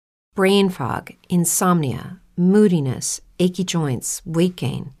brain fog, insomnia, moodiness, achy joints, weight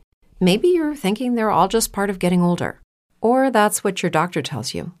gain. Maybe you're thinking they're all just part of getting older, or that's what your doctor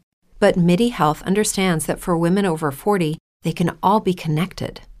tells you. But MIDI Health understands that for women over 40, they can all be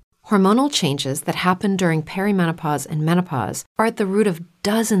connected. Hormonal changes that happen during perimenopause and menopause are at the root of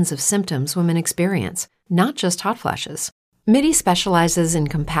dozens of symptoms women experience, not just hot flashes. MIDI specializes in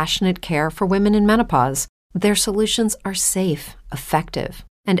compassionate care for women in menopause. Their solutions are safe, effective,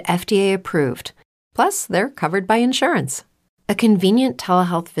 and FDA approved. Plus, they're covered by insurance. A convenient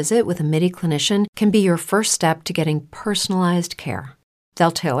telehealth visit with a MIDI clinician can be your first step to getting personalized care.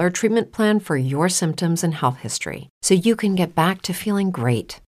 They'll tailor a treatment plan for your symptoms and health history, so you can get back to feeling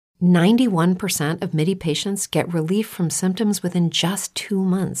great. 91% of MIDI patients get relief from symptoms within just 2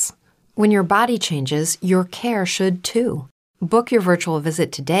 months. When your body changes, your care should too. Book your virtual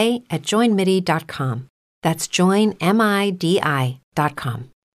visit today at joinmidi.com. That's joinmidi.com.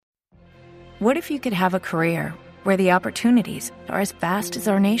 What if you could have a career where the opportunities are as vast as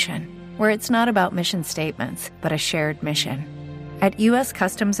our nation, where it's not about mission statements, but a shared mission? At U.S.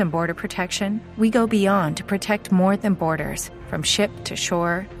 Customs and Border Protection, we go beyond to protect more than borders. From ship to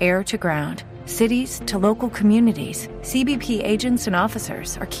shore, air to ground, cities to local communities, CBP agents and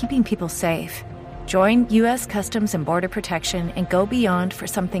officers are keeping people safe. Join U.S. Customs and Border Protection and go beyond for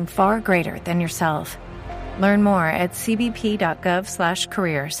something far greater than yourself. Learn more at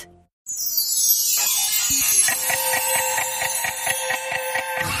cbp.gov/careers.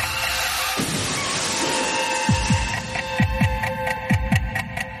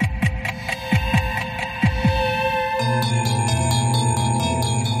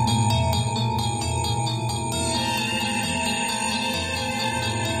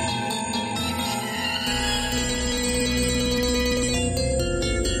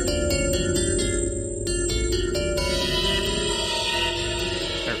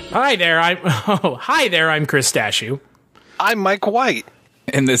 Hi there, I'm Chris Stashu. I'm Mike White.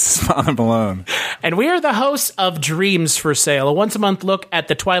 And this is Father Malone. And we are the hosts of Dreams for Sale, a once-a-month look at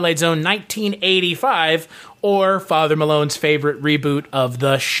The Twilight Zone 1985, or Father Malone's favorite reboot of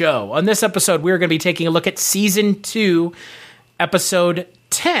the show. On this episode, we're going to be taking a look at Season 2, Episode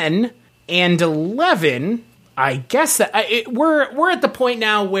 10 and 11. I guess that we're at the point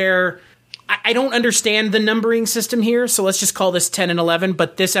now where I don't understand the numbering system here, so let's just call this 10 and 11,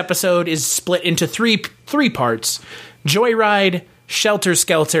 but this episode is split into three parts: Joyride, Shelter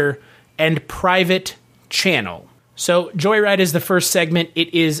Skelter, and Private Channel. So Joyride is the first segment.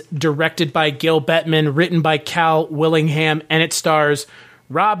 It is directed by Gil Bettman, written by Cal Willingham, and it stars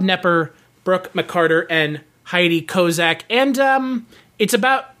Rob Knepper, Brooke McCarter, and Heidi Kozak. And it's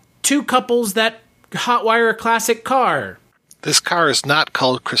about two couples that hotwire a classic car. This car is not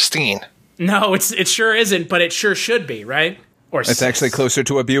called Christine. No, it sure isn't, but it sure should be, right? Or it's actually closer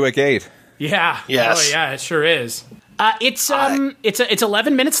to a Buick 8. Yeah. Yes. Oh, yeah, it sure is. It's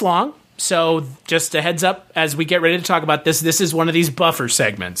 11 minutes long, so just a heads up as we get ready to talk about this. This is one of these buffer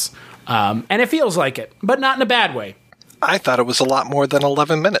segments, and it feels like it, but not in a bad way. I thought it was a lot more than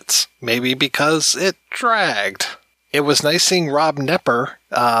 11 minutes, maybe because it dragged. It was nice seeing Rob Knepper,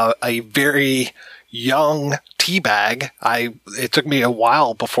 a very young Teabag. It took me a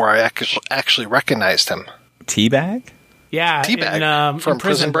while before I actually recognized him. Teabag? Yeah, Teabag from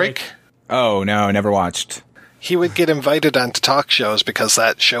Prison Break. Oh no, I never watched. He would get invited onto talk shows because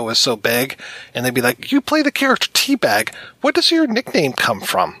that show was so big, and they'd be like, "You play the character Teabag. Where does your nickname come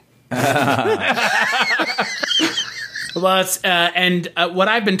from?" Well, what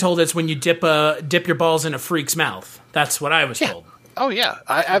I've been told is when you dip your balls in a freak's mouth. That's what I was told. Oh yeah,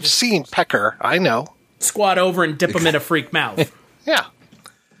 I've seen Pecker. I know. Squat over and dip them in a freak mouth. Yeah.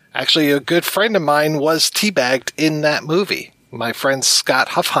 Actually, a good friend of mine was teabagged in that movie. My friend Scott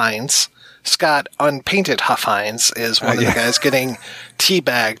Huffhines, Scott Unpainted Huffhines, is one of the guys getting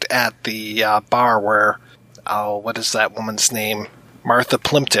teabagged at the bar where, what is that woman's name? Martha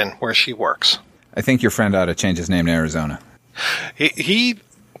Plimpton, where she works. I think your friend ought to change his name to Arizona. He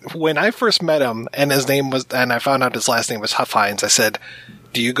when I first met him and I found out his last name was Huffhines, I said,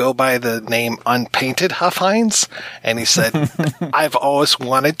 "Do you go by the name Unpainted Huffhines?" And he said, "I've always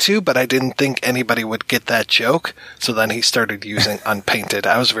wanted to, but I didn't think anybody would get that joke." So then he started using Unpainted.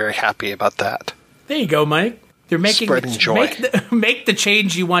 I was very happy about that. There you go, Mike. They're making spreading joy. Make the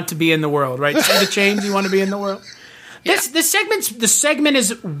change you want to be in the world, right? See the change you want to be in the world. Yeah. The segment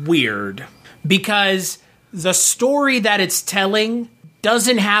is weird because the story that it's telling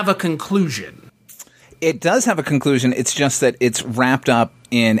doesn't have a conclusion. It does have a conclusion. It's just that it's wrapped up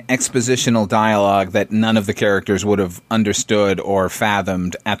in expositional dialogue that none of the characters would have understood or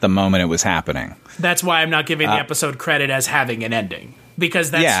fathomed at the moment it was happening. That's why I'm not giving the episode credit as having an ending.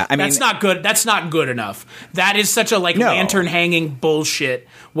 because that's not good. That's not good enough. That is such a lantern hanging bullshit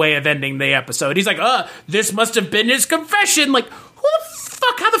way of ending the episode. He's like, this must have been his confession. Like, who the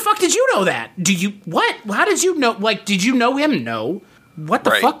fuck? How the fuck did you know that? What? How did you know? Like, did you know him? No. What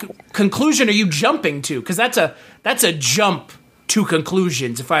the fuck conclusion are you jumping to? Because that's a jump to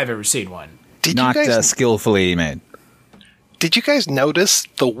conclusions if I've ever seen one. Not skillfully made. Did you guys notice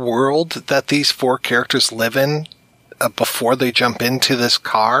the world that these 4 characters live in before they jump into this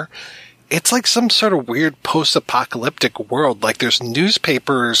car? It's like some sort of weird post-apocalyptic world. Like there's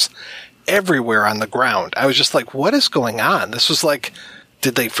newspapers everywhere on the ground. I was just like, what is going on? This was like,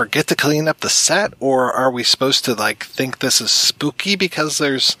 did they forget to clean up the set? Or are we supposed to think this is spooky because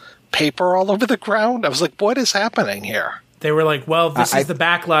there's paper all over the ground? I was like, what is happening here? They were like, well, this is the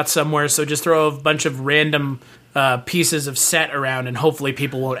back lot somewhere, so just throw a bunch of random pieces of set around and hopefully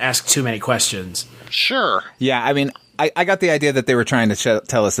people won't ask too many questions. Sure. Yeah, I mean, I got the idea that they were trying to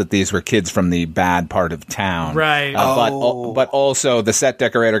tell us that these were kids from the bad part of town. Right. But also the set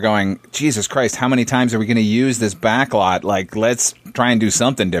decorator going, Jesus Christ, how many times are we going to use this back lot? Like, let's try and do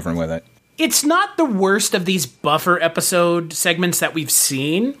something different with it. It's not the worst of these buffer episode segments that we've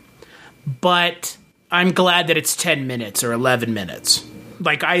seen, but I'm glad that it's 10 minutes or 11 minutes.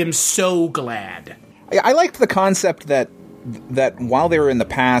 Like, I am so glad. I liked the concept that while they were in the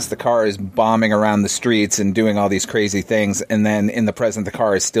past, the car is bombing around the streets and doing all these crazy things, and then in the present, the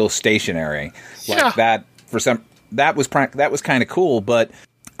car is still stationary. Like that was kind of cool, but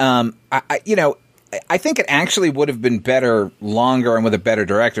I think it actually would have been better longer and with a better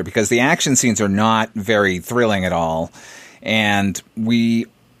director, because the action scenes are not very thrilling at all, and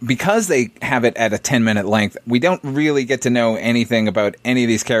because they have it at a 10-minute length, we don't really get to know anything about any of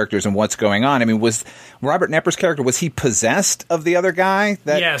these characters and what's going on. I mean, was Robert Knepper's character, was he possessed of the other guy?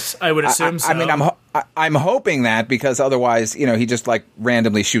 Yes, I would assume so. I mean, I'm hoping that, because otherwise, he just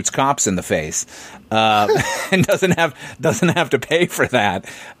randomly shoots cops in the face and doesn't have to pay for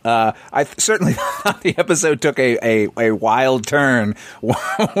that. I certainly thought the episode took a wild turn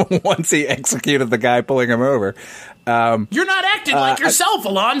once he executed the guy pulling him over. You're not acting like yourself,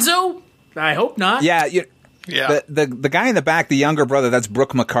 Alonzo. I hope not. Yeah. The guy in the back, the younger brother, that's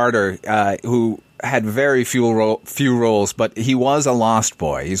Brooke McCarter, who had very few roles, but he was a Lost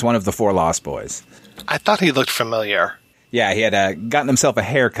Boy. He's one of the 4 Lost Boys. I thought he looked familiar. Yeah, he had gotten himself a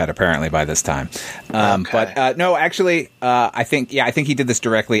haircut apparently by this time. Okay. But no, actually, I think he did this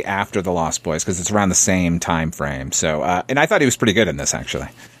directly after the Lost Boys, because it's around the same time frame. So, and I thought he was pretty good in this, actually.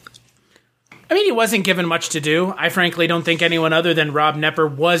 I mean, he wasn't given much to do. I frankly don't think anyone other than Rob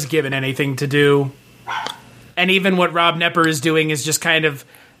Knepper was given anything to do. And even what Rob Knepper is doing is just kind of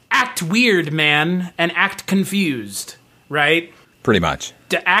act weird, man, and act confused, right? Pretty much.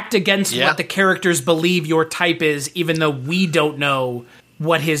 To act against what the characters believe your type is, even though we don't know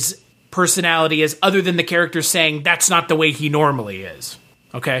what his personality is, other than the characters saying that's not the way he normally is.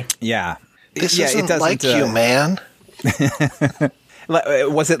 Okay? Yeah. This isn't like you, man.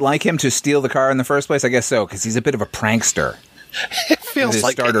 Was it like him to steal the car in the first place? I guess so, because he's a bit of a prankster. It feels his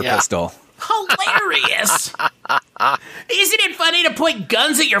like starter pistol. Hilarious! Isn't it funny to point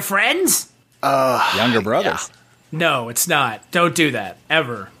guns at your friends? Younger brothers. Yeah. No, it's not. Don't do that.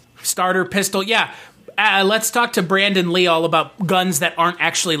 Ever. Starter pistol. Yeah. Let's talk to Brandon Lee all about guns that aren't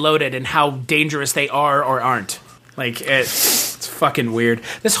actually loaded and how dangerous they are or aren't. Like, it's fucking weird.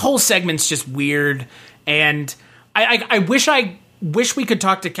 This whole segment's just weird. And I wish we could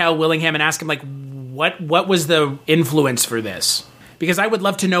talk to Cal Willingham and ask him, like, what was the influence for this? Because I would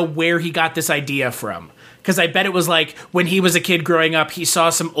love to know where he got this idea from. Because I bet it was like, when he was a kid growing up, he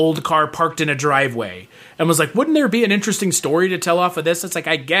saw some old car parked in a driveway and was like, wouldn't there be an interesting story to tell off of this? It's like,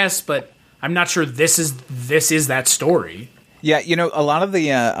 I guess, but I'm not sure this is that story. Yeah, a lot of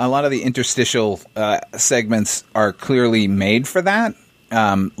the interstitial segments are clearly made for that.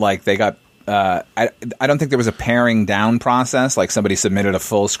 Like they got. I don't think there was a paring down process, like somebody submitted a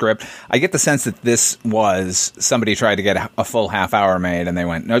full script. I get the sense that this was somebody tried to get a full half hour made, and they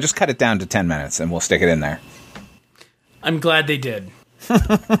went, no, just cut it down to 10 minutes, and we'll stick it in there. I'm glad they did.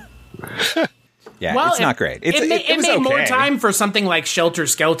 Yeah, well, it's not great. It made okay. more time for something like Shelter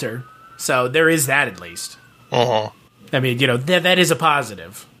Skelter, so there is that at least. Uh-huh. I mean, that is a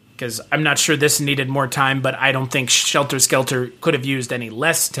positive, because I'm not sure this needed more time, but I don't think Shelter Skelter could have used any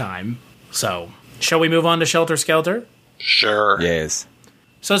less time. So, shall we move on to Shelter Skelter? Sure. Yes.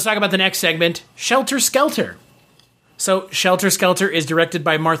 So let's talk about the next segment, Shelter Skelter. So, Shelter Skelter is directed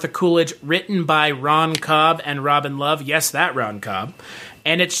by Martha Coolidge, written by Ron Cobb and Robin Love. Yes, that Ron Cobb.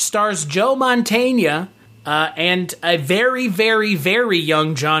 And it stars Joe Mantegna, and a very, very, very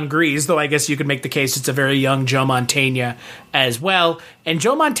young John Grease, though I guess you could make the case it's a very young Joe Mantegna as well. And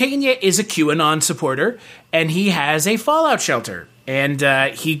Joe Mantegna is a QAnon supporter, and he has a fallout shelter. And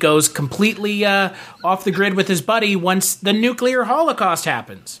he goes completely off the grid with his buddy once the nuclear holocaust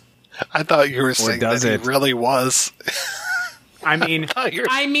happens. I thought you were saying that he really was. I mean,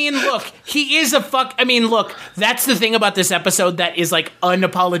 look, he is a fuck. I mean, look, that's the thing about this episode that is like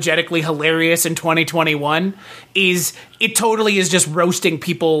unapologetically hilarious in 2021 is it totally is just roasting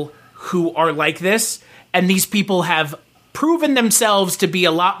people who are like this. And these people have proven themselves to be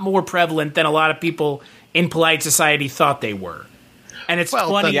a lot more prevalent than a lot of people in polite society thought they were. And it's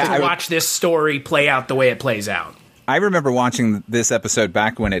funny to watch this story play out the way it plays out. I remember watching this episode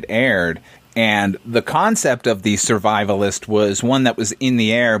back when it aired, and the concept of the survivalist was one that was in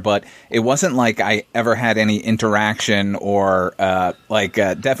the air, but it wasn't like I ever had any interaction or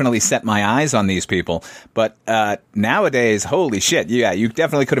definitely set my eyes on these people. But nowadays, holy shit, yeah, you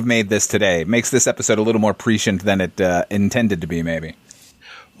definitely could have made this today. It makes this episode a little more prescient than it intended to be, maybe.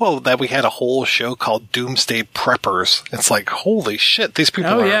 Well, that we had a whole show called Doomsday Preppers. It's like, holy shit, these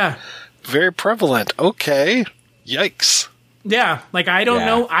people are very prevalent. Okay. Yikes. Yeah, like I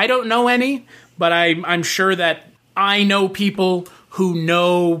don't know any, but I'm sure that I know people who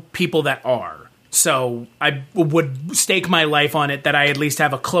know people that are. So I would stake my life on it that I at least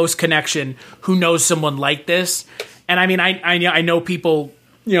have a close connection who knows someone like this. And I mean, I know people,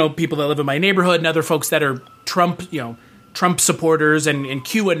 people that live in my neighborhood and other folks that are Trump supporters and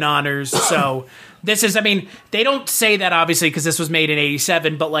QAnoners. So this is, I mean, they don't say that obviously because this was made in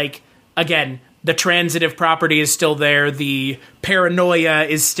 87, but like, again, the transitive property is still there. The paranoia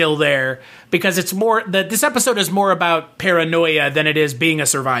is still there because it's more that this episode is more about paranoia than it is being a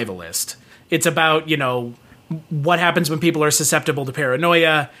survivalist. It's about, what happens when people are susceptible to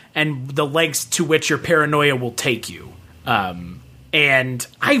paranoia and the lengths to which your paranoia will take you. And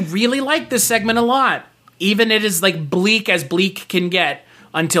I really like this segment a lot. Even it is like bleak as bleak can get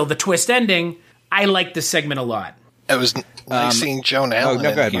until the twist ending. I like this segment a lot. It was nice seeing Joan Allen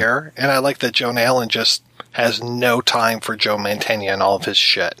in here, and I like that Joan Allen just has no time for Joe Mantegna and all of his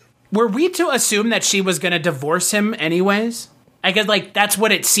shit. Were we to assume that she was going to divorce him anyways? I guess, like, that's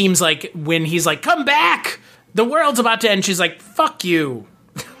what it seems like when he's like, come back! The world's about to end. She's like, fuck you.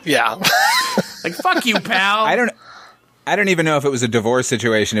 Yeah. Like, fuck you, pal. I don't even know if it was a divorce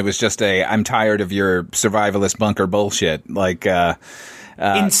situation. It was just I'm tired of your survivalist bunker bullshit. Like,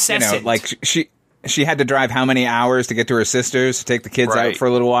 incessant. Like she had to drive how many hours to get to her sister's to take the kids out for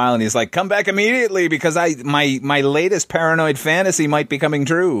a little while, and he's like, come back immediately because my latest paranoid fantasy might be coming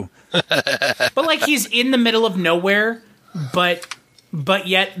true. But like he's in the middle of nowhere, but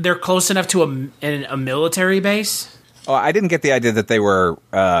yet they're close enough to a military base. Oh, I didn't get the idea that they were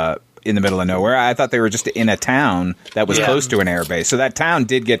in the middle of nowhere. I thought they were just in a town that was close to an air base. So that town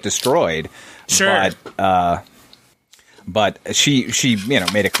did get destroyed. Sure. But she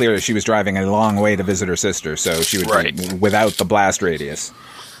made it clear that she was driving a long way to visit her sister, so she would be without the blast radius.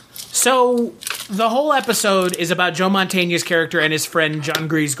 So the whole episode is about Joe Mantegna's character and his friend John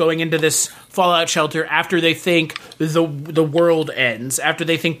Grease going into this fallout shelter after they think the world ends, after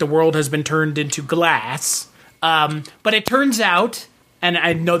they think the world has been turned into glass. But it turns out, and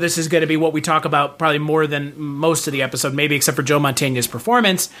I know this is going to be what we talk about probably more than most of the episode, maybe except for Joe Mantegna's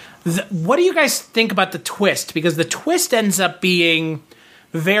performance. What do you guys think about the twist? Because the twist ends up being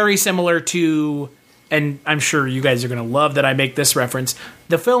very similar to, and I'm sure you guys are going to love that I make this reference,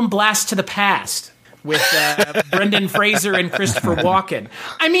 the film Blast to the Past with Brendan Fraser and Christopher Walken.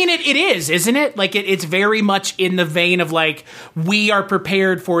 I mean, it is, isn't it? Like, it's very much in the vein of, like, we are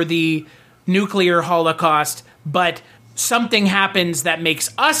prepared for the nuclear holocaust, but something happens that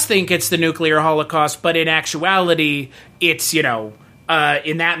makes us think it's the nuclear holocaust, but in actuality, it's, in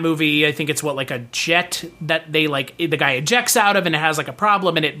that movie, I think it's like a jet that they, like, the guy ejects out of and it has, like, a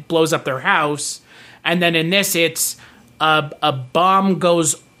problem and it blows up their house. And then in this, it's a bomb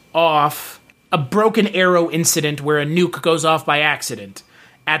goes off, a broken arrow incident where a nuke goes off by accident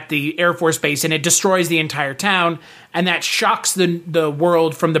at the Air Force Base and it destroys the entire town, and that shocks the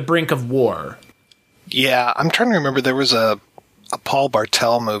world from the brink of war. Yeah, I'm trying to remember. There was a Paul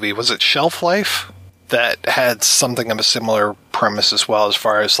Bartel movie. Was it Shelf Life? That had something of a similar premise as well, as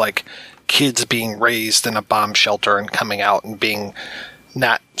far as like kids being raised in a bomb shelter and coming out and being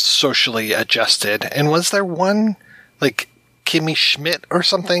not socially adjusted. And was there one like Kimmy Schmidt or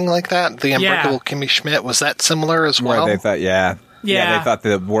something like that? The Unbreakable Kimmy Schmidt, was that similar as well? Where they thought, they thought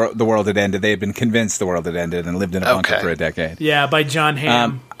the world had ended. They had been convinced the world had ended and lived in a bunker for a decade. Yeah, by John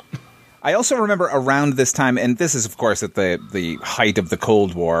Hamm. I also remember around this time, and this is, of course, at the height of the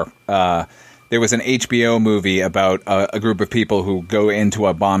Cold War, there was an HBO movie about a group of people who go into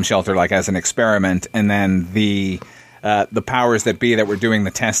a bomb shelter like as an experiment, and then the powers that be that were doing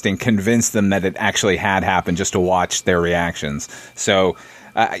the testing convinced them that it actually had happened just to watch their reactions. So,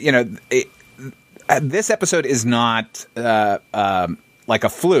 this episode is not like a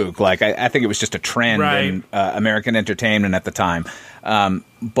fluke. Like I think it was just a trend in American entertainment at the time.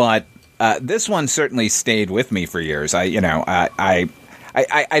 But this one certainly stayed with me for years. I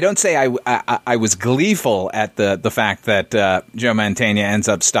don't say I was gleeful at the fact that Joe Mantegna ends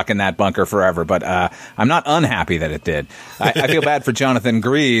up stuck in that bunker forever, but I'm not unhappy that it did. I feel bad for Jonathan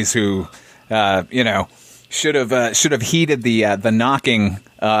Gries, who should have heeded the knocking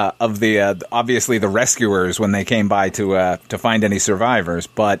of the obviously the rescuers when they came by to find any survivors,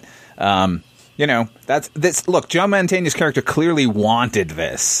 but. That's this. Look, Joe Mantegna's character clearly wanted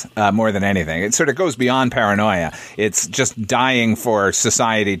this more than anything. It sort of goes beyond paranoia. It's just dying for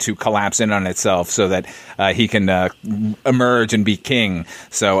society to collapse in on itself so that he can emerge and be king.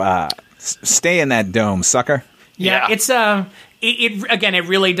 So stay in that dome, sucker. Yeah. It's it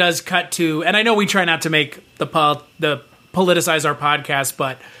really does cut to, and I know we try not to make the politicize our podcast,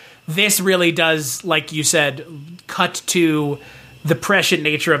 but this really does, like you said, cut to the prescient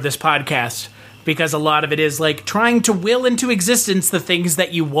nature of this podcast. Because a lot of it is like trying to will into existence the things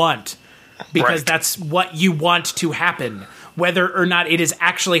that you want. Because that's what you want to happen. Whether or not it is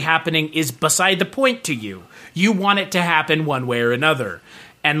actually happening is beside the point to you. You want it to happen one way or another.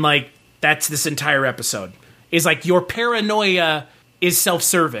 And like, that's this entire episode. Is like your paranoia is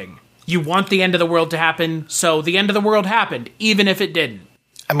self-serving. You want the end of the world to happen, so the end of the world happened, even if it didn't.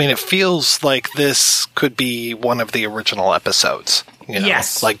 I mean, it feels like this could be one of the original episodes.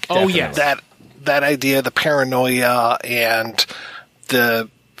 Yes. Like, that idea, the paranoia and the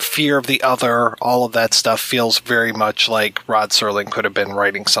fear of the other, all of that stuff feels very much like Rod Serling could have been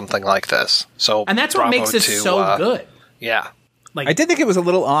writing something like this. So, and that's what makes this so good. Yeah. Like, I did think it was a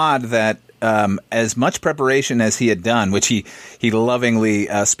little odd that as much preparation as he had done, which he lovingly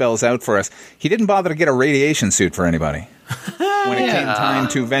spells out for us, he didn't bother to get a radiation suit for anybody when it came time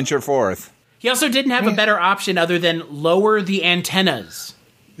to venture forth. He also didn't have a better option other than lower the antennas.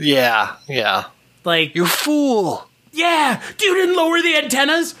 Yeah. Like, you fool. Yeah, you didn't lower the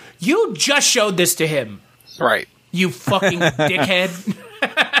antennas. You just showed this to him. Right. You fucking dickhead.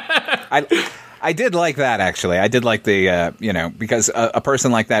 I did like that, actually. I did like the, because a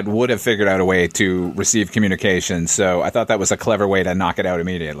person like that would have figured out a way to receive communication. So I thought that was a clever way to knock it out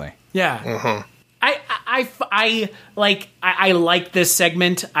immediately. Yeah. Mm-hmm. I like this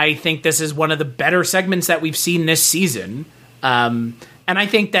segment. I think this is one of the better segments that we've seen this season. And I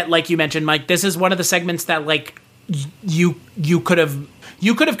think that, like you mentioned, Mike, this is one of the segments that, like, you could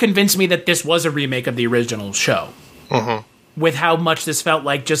have convinced me that this was a remake of the original show. Mm-hmm. With how much this felt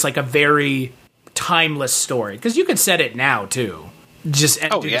like just like a very timeless story. Because you could set it now, too. Just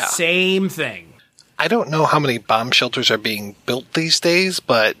do the same thing. I don't know how many bomb shelters are being built these days,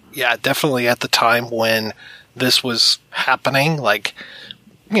 but yeah, definitely at the time when this was happening, like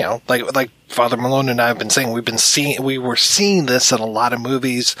Father Malone and I have been saying, we were seeing this in a lot of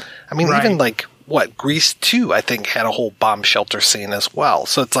movies. I mean, even like Grease 2, I think, had a whole bomb shelter scene as well.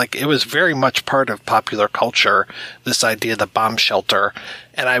 So it's like, it was very much part of popular culture, this idea of the bomb shelter.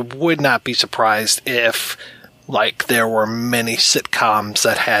 And I would not be surprised if, like, there were many sitcoms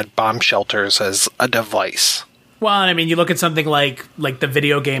that had bomb shelters as a device. Well, I mean, you look at something like the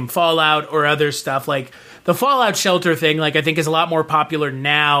video game Fallout or other stuff, like the Fallout shelter thing, like, I think is a lot more popular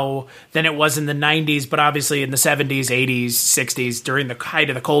now than it was in the 90s, but obviously in the 70s, 80s, 60s, during the height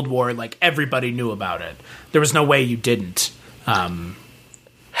of the Cold War, like, everybody knew about it. There was no way you didn't.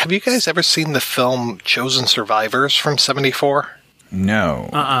 Have you guys ever seen the film Chosen Survivors from 1974? No.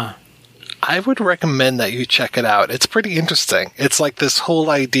 I would recommend that you check it out. It's pretty interesting. It's like this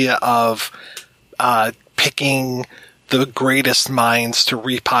whole idea of picking the greatest minds to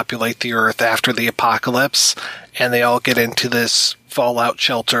repopulate the earth after the apocalypse, and they all get into this fallout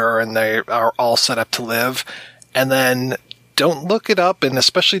shelter and they are all set up to live. And then don't look it up, and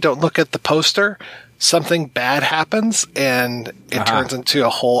especially don't look at the poster. Something bad happens and it turns into a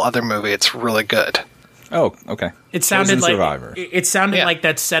whole other movie. It's really good. Oh, okay. It sounded like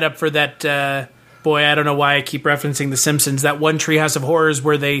that setup for that boy, I don't know why I keep referencing The Simpsons, that one Treehouse of Horrors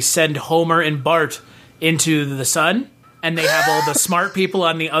where they send Homer and Bart into the sun and they have all the smart people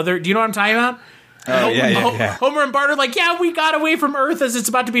on the other. Do you know what I'm talking about? Oh, yeah. Homer and Bart are like, yeah, we got away from Earth as it's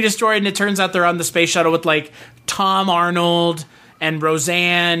about to be destroyed, and it turns out they're on the space shuttle with, like, Tom Arnold and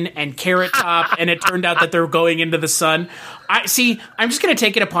Roseanne and Carrot Top, and it turned out that they're going into the sun. I'm just going to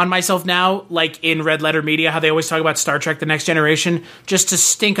take it upon myself now, like in Red Letter Media, how they always talk about Star Trek The Next Generation, just to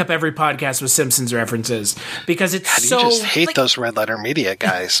stink up every podcast with Simpsons references. Because it's God, you just hate those Red Letter Media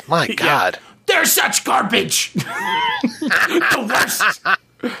guys. My God. They're such garbage. The worst.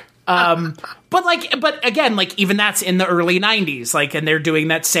 But again, like even that's in the early 90s, like, and they're doing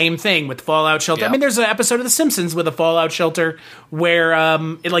that same thing with Fallout Shelter. Yep. I mean, there's an episode of The Simpsons with a Fallout Shelter where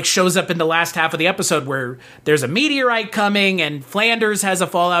it like shows up in the last half of the episode where there's a meteorite coming and Flanders has a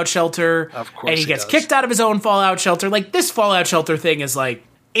Fallout Shelter. Of course and he gets does. kicked out of his own Fallout Shelter. Like this Fallout Shelter thing is like,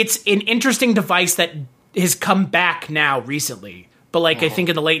 it's an interesting device that has come back now recently. But like I think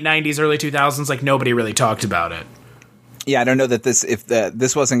in the late 90s, early 2000s, like nobody really talked about it. Yeah, I don't know that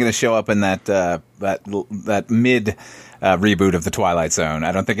this wasn't going to show up in that mid reboot of the Twilight Zone.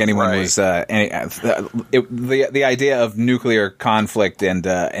 I don't think anyone was the idea of nuclear conflict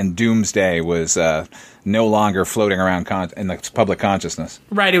and doomsday was no longer floating around in the public consciousness.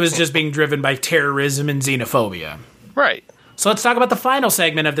 Right, it was just being driven by terrorism and xenophobia. Right. So let's talk about the final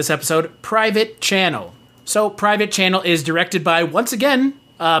segment of this episode, Private Channel. So Private Channel is directed by, once again,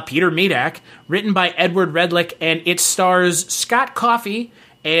 Peter Medak, written by Edward Redlick, and it stars Scott Coffey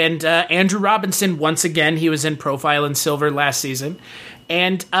and Andrew Robinson. Once again, he was in Profile in Silver last season.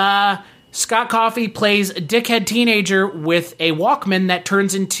 And Scott Coffey plays a dickhead teenager with a Walkman that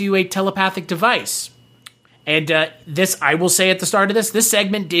turns into a telepathic device. And this, I will say at the start of this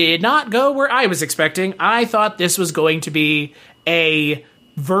segment did not go where I was expecting. I thought this was going to be a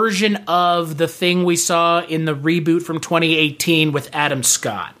version of the thing we saw in the reboot from 2018 with Adam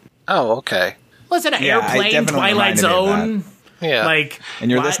Scott. Oh, okay. Was it an airplane, Twilight Zone? Yeah. Like,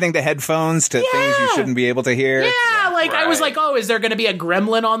 and you're listening to headphones to things you shouldn't be able to hear. Yeah, like I was like, oh, is there going to be a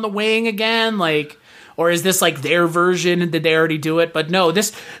gremlin on the wing again? Like, or is this like their version? Did they already do it? But no,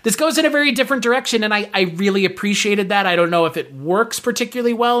 this goes in a very different direction, and I really appreciated that. I don't know if it works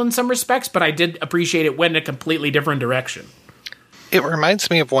particularly well in some respects, but I did appreciate it went in a completely different direction. It reminds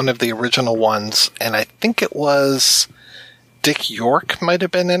me of one of the original ones, and I think it was Dick York might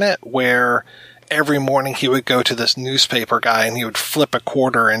have been in it, where every morning he would go to this newspaper guy and he would flip a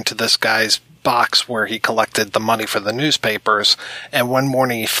quarter into this guy's box where he collected the money for the newspapers, and one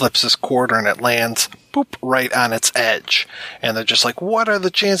morning he flips his quarter and it lands boop right on its edge, and they're just like, what are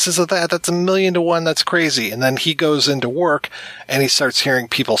the chances of that? That's 1,000,000 to 1. That's crazy. And then he goes into work and he starts hearing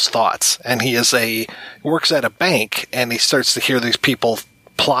people's thoughts, and he works at a bank, and he starts to hear these people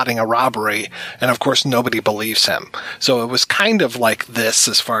plotting a robbery, and of course nobody believes him. So it was kind of like this,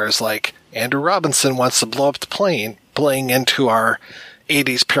 as far as like Andrew Robinson wants to blow up the plane, playing into our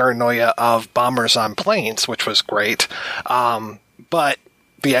 80s paranoia of bombers on planes, which was great. But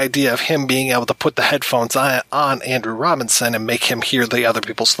the idea of him being able to put the headphones on Andrew Robinson and make him hear the other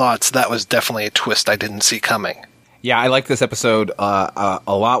people's thoughts, that was definitely a twist I didn't see coming. Yeah, I liked this episode a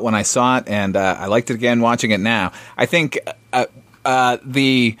lot when I saw it, and I liked it again watching it now. I think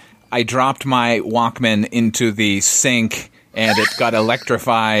I dropped my Walkman into the sink and it got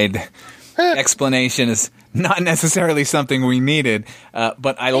electrified explanation is not necessarily something we needed,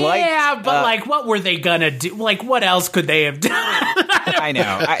 but I liked... Yeah, but like, what were they gonna do? Like, what else could they have done? I know.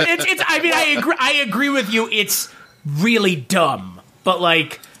 I agree with you. It's really dumb, but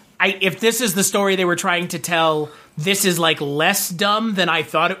like, if this is the story they were trying to tell, this is like less dumb than I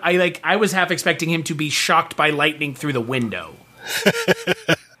thought. I was half expecting him to be shocked by lightning through the window.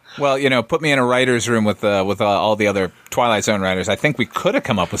 Well, put me in a writer's room with all the other Twilight Zone writers. I think we could have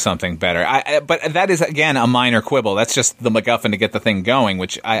come up with something better. But that is, again, a minor quibble. That's just the MacGuffin to get the thing going,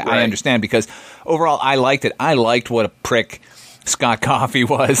 which I understand, because overall I liked it. I liked what a prick Scott Coffey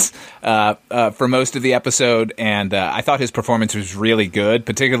was for most of the episode, and I thought his performance was really good,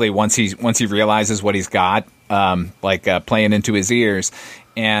 particularly once he realizes what he's got, playing into his ears.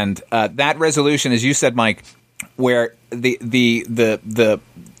 And that resolution, as you said, Mike, where the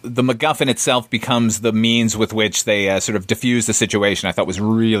MacGuffin itself becomes the means with which they sort of diffuse the situation, I thought was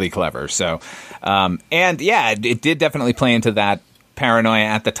really clever. So, it did definitely play into that paranoia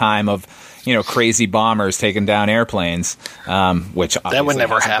at the time of, crazy bombers taking down airplanes, which obviously that would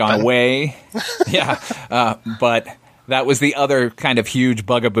never hasn't happen. Gone away. But that was the other kind of huge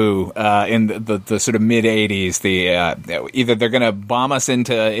bugaboo in the sort of mid-'80s. Either they're going to bomb us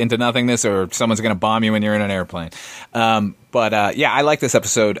into nothingness, or someone's going to bomb you when you're in an airplane. I like this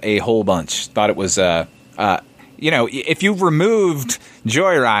episode a whole bunch. Thought it was, if you removed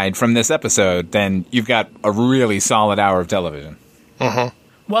Joyride from this episode, then you've got a really solid hour of television. Mm-hmm.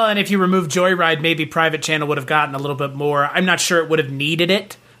 Well, and if you remove Joyride, maybe Private Channel would have gotten a little bit more. I'm not sure it would have needed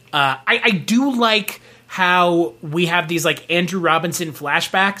it. I do like how we have these like Andrew Robinson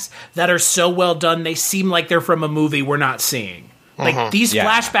flashbacks that are so well done, they seem like they're from a movie we're not seeing. Like these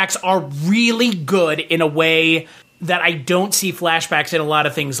flashbacks are really good in a way that I don't see flashbacks in a lot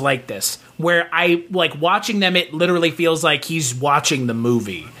of things like this, where I like watching them, it literally feels like he's watching the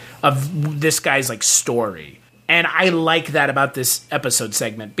movie of this guy's like story. And I like that about this episode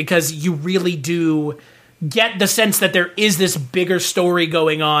segment, because you really do get the sense that there is this bigger story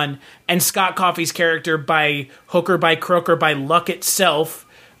going on, and Scott Coffey's character, by hook or by crook or by luck itself,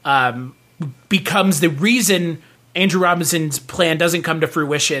 becomes the reason Andrew Robinson's plan doesn't come to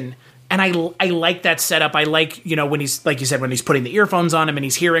fruition. And I like that setup. I like, you know, when he's, like you said, when he's putting the earphones on him and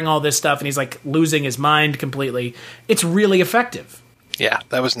he's hearing all this stuff and he's like losing his mind completely. It's really effective. Yeah,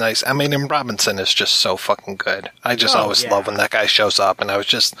 that was nice. I mean, and Robinson is just so fucking good. I just always love when that guy shows up, and I was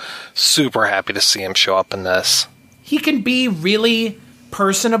just super happy to see him show up in this. He can be really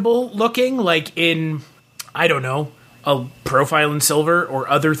personable looking, like in, I don't know, a Profile in Silver or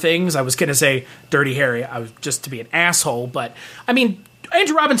other things. I was going to say Dirty Harry. I was just to be an asshole, but I mean,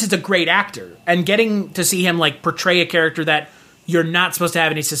 Andrew Robinson's a great actor, and getting to see him like portray a character that you're not supposed to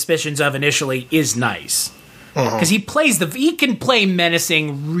have any suspicions of initially is nice. Because he can play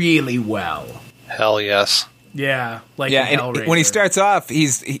menacing really well. Hell yes. Yeah, like and when he starts off,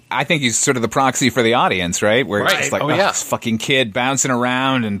 I think he's sort of the proxy for the audience, right? Where it's just like, this fucking kid bouncing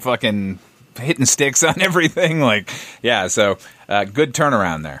around and fucking hitting sticks on everything. Like, yeah, so good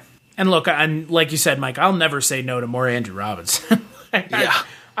turnaround there. And look, and like you said, Mike, I'll never say no to more Andrew Robinson.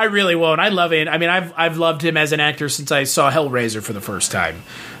 I really won't. I love it. I mean, I've loved him as an actor since I saw Hellraiser for the first time.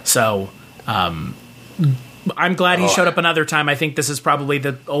 So, I'm glad he showed up another time. I think this is probably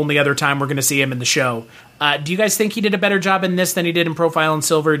the only other time we're going to see him in the show. Do you guys think he did a better job in this than he did in Profile in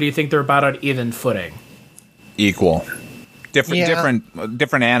Silver? Or do you think they're about on even footing? Equal.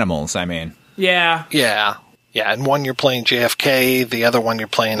 Different animals, I mean. Yeah. Yeah. Yeah, and one you're playing JFK, the other one you're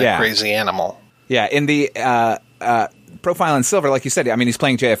playing a crazy animal. Yeah, in the Profile in Silver, like you said, I mean, he's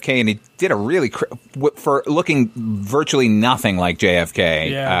playing JFK, and he did a really for looking virtually nothing like JFK.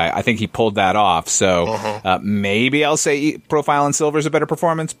 Yeah. I think he pulled that off. So maybe I'll say Profile in Silver is a better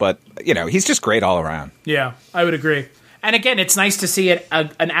performance, but you know, he's just great all around. Yeah, I would agree. And again, it's nice to see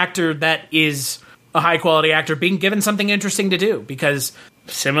an actor that is a high quality actor being given something interesting to do, because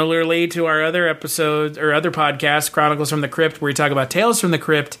similarly to our other episodes or other podcasts, Chronicles from the Crypt, where we talk about Tales from the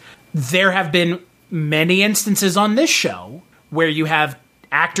Crypt, there have been many instances on this show where you have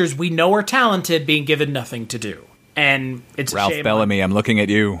actors we know are talented being given nothing to do. And it's Ralph a shame Bellamy, I'm looking at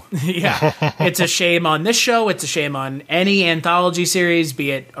you. Yeah. It's a shame on this show. It's a shame on any anthology series,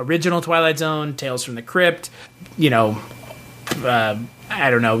 be it original Twilight Zone, Tales from the Crypt. You know, I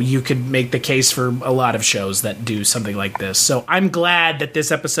don't know. You could make the case for a lot of shows that do something like this. So I'm glad that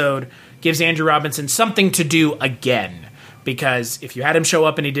this episode gives Andrew Robinson something to do again. Because if you had him show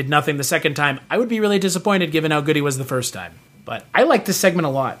up and he did nothing the second time, I would be really disappointed given how good he was the first time. But I like this segment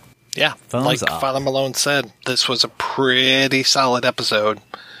a lot. Yeah, Thumbs like up. Father Malone said, this was a pretty solid episode.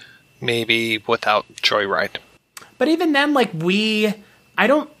 Maybe without Joyride. But even then, like I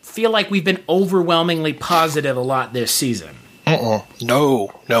don't feel like we've been overwhelmingly positive a lot this season.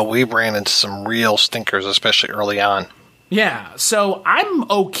 No, we ran into some real stinkers, especially early on. Yeah, so I'm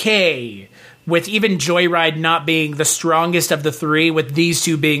okay with even Joyride not being the strongest of the three, with these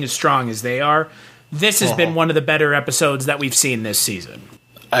two being as strong as they are. This has been one of the better episodes that we've seen this season.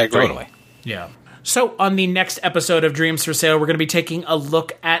 I agree. Totally. Yeah. So on the next episode of Dreams for Sale, we're going to be taking a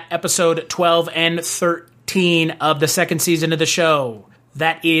look at episode 12 and 13 of the second season of the show.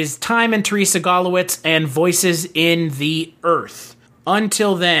 That is Time and Teresa Golowitz and Voices in the Earth.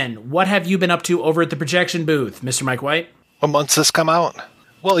 Until then, what have you been up to over at the projection booth, Mr. Mike White? When months this come out?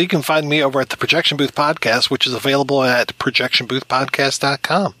 Well, you can find me over at the Projection Booth Podcast, which is available at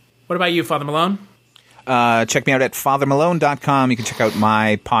projectionboothpodcast.com. What about you, Father Malone? Check me out at fathermalone.com. You can check out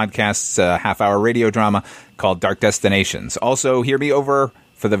my podcast's half-hour radio drama called Dark Destinations. Also, hear me over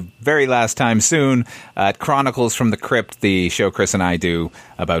for the very last time soon at Chronicles from the Crypt, the show Chris and I do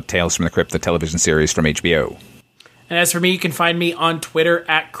about Tales from the Crypt, the television series from HBO. And as for me, you can find me on Twitter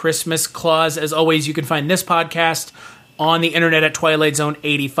at Christmas Claus. As always, you can find this podcast on the internet at Twilight Zone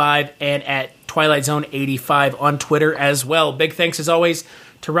 85 and at Twilight Zone 85 on Twitter as well. Big thanks, as always,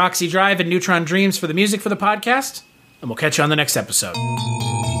 to Roxy Drive and Neutron Dreams for the music for the podcast, and we'll catch you on the next episode.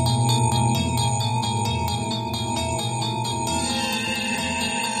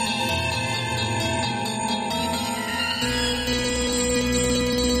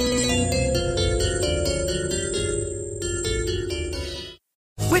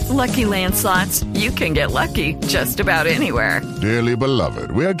 With Lucky Land Slots, you can get lucky just about anywhere. Dearly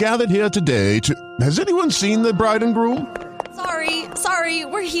beloved, we are gathered here today to... Has anyone seen the bride and groom? Sorry,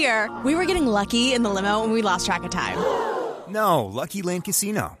 we're here. We were getting lucky in the limo and we lost track of time. No, Lucky Land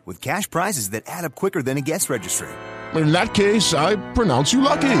Casino, with cash prizes that add up quicker than a guest registry. In that case, I pronounce you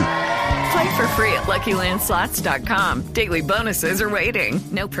lucky. Play for free at LuckyLandSlots.com. Daily bonuses are waiting.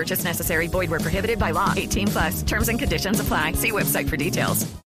 No purchase necessary. Void where prohibited by law. 18+. Terms and conditions apply. See website for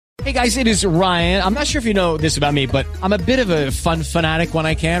details. Hey guys, it is Ryan. I'm not sure if you know this about me, but I'm a bit of a fun fanatic when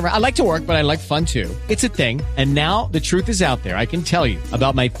I can. I like to work, but I like fun too. It's a thing. And now the truth is out there. I can tell you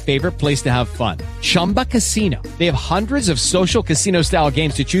about my favorite place to have fun. Chumba Casino. They have hundreds of social casino style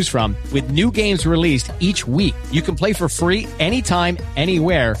games to choose from with new games released each week. You can play for free anytime,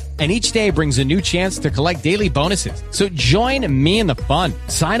 anywhere. And each day brings a new chance to collect daily bonuses. So join me in the fun.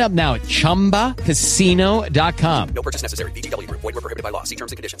 Sign up now at ChumbaCasino.com. No purchase necessary. VGW Group. Void where prohibited by law. See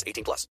terms and conditions. 18+.